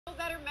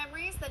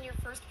surprise than your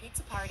first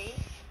pizza party.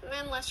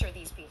 Unless you're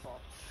these people.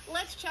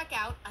 Let's check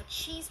out a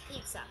cheese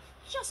pizza.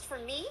 Just for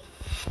me?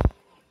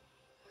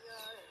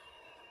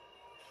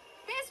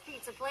 This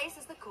pizza place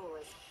is the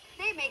coolest.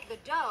 They make the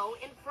dough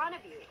in front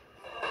of you.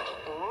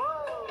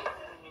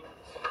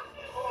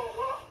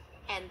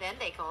 And then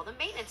they call the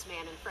maintenance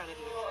man in front of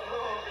you.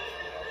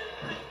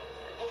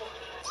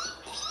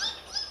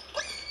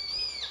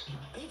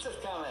 Pizza's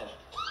coming.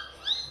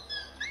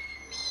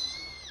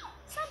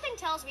 Something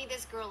tells me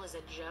this girl is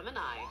a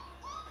Gemini.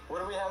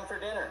 What are we having for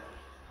dinner?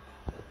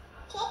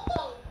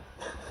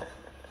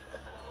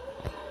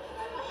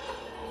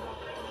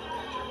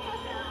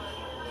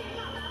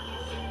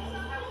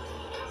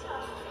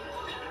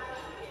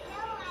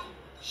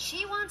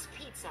 She wants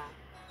pizza.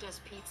 Does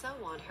pizza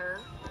want her?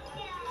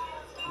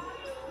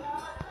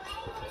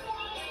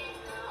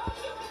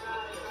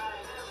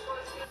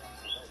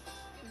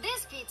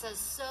 This pizza's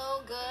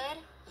so good,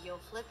 you'll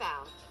flip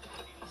out.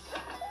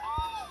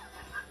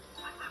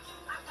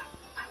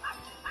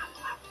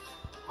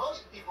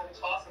 Most people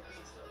toss a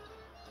pizza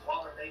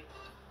while they're baking.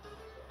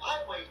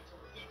 I wait till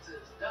the pizza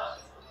is done.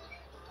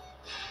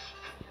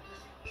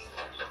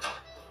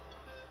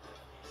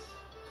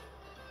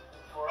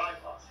 Before I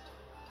toss it.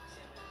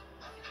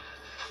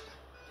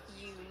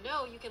 You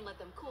know you can let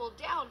them cool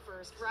down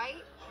first,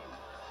 right?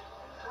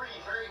 3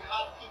 very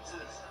hot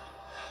pizzas.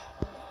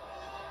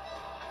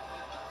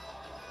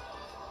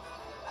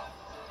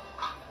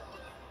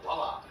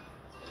 Voila.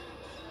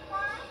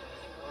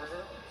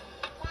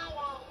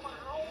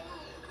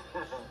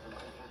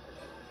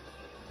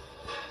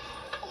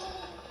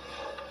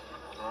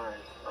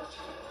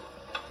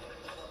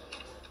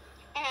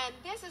 And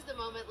this is the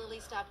moment Lily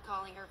stopped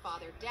calling her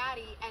father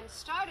Daddy and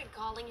started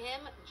calling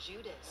him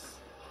Judas.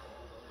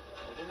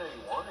 I didn't know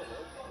you wanted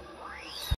it.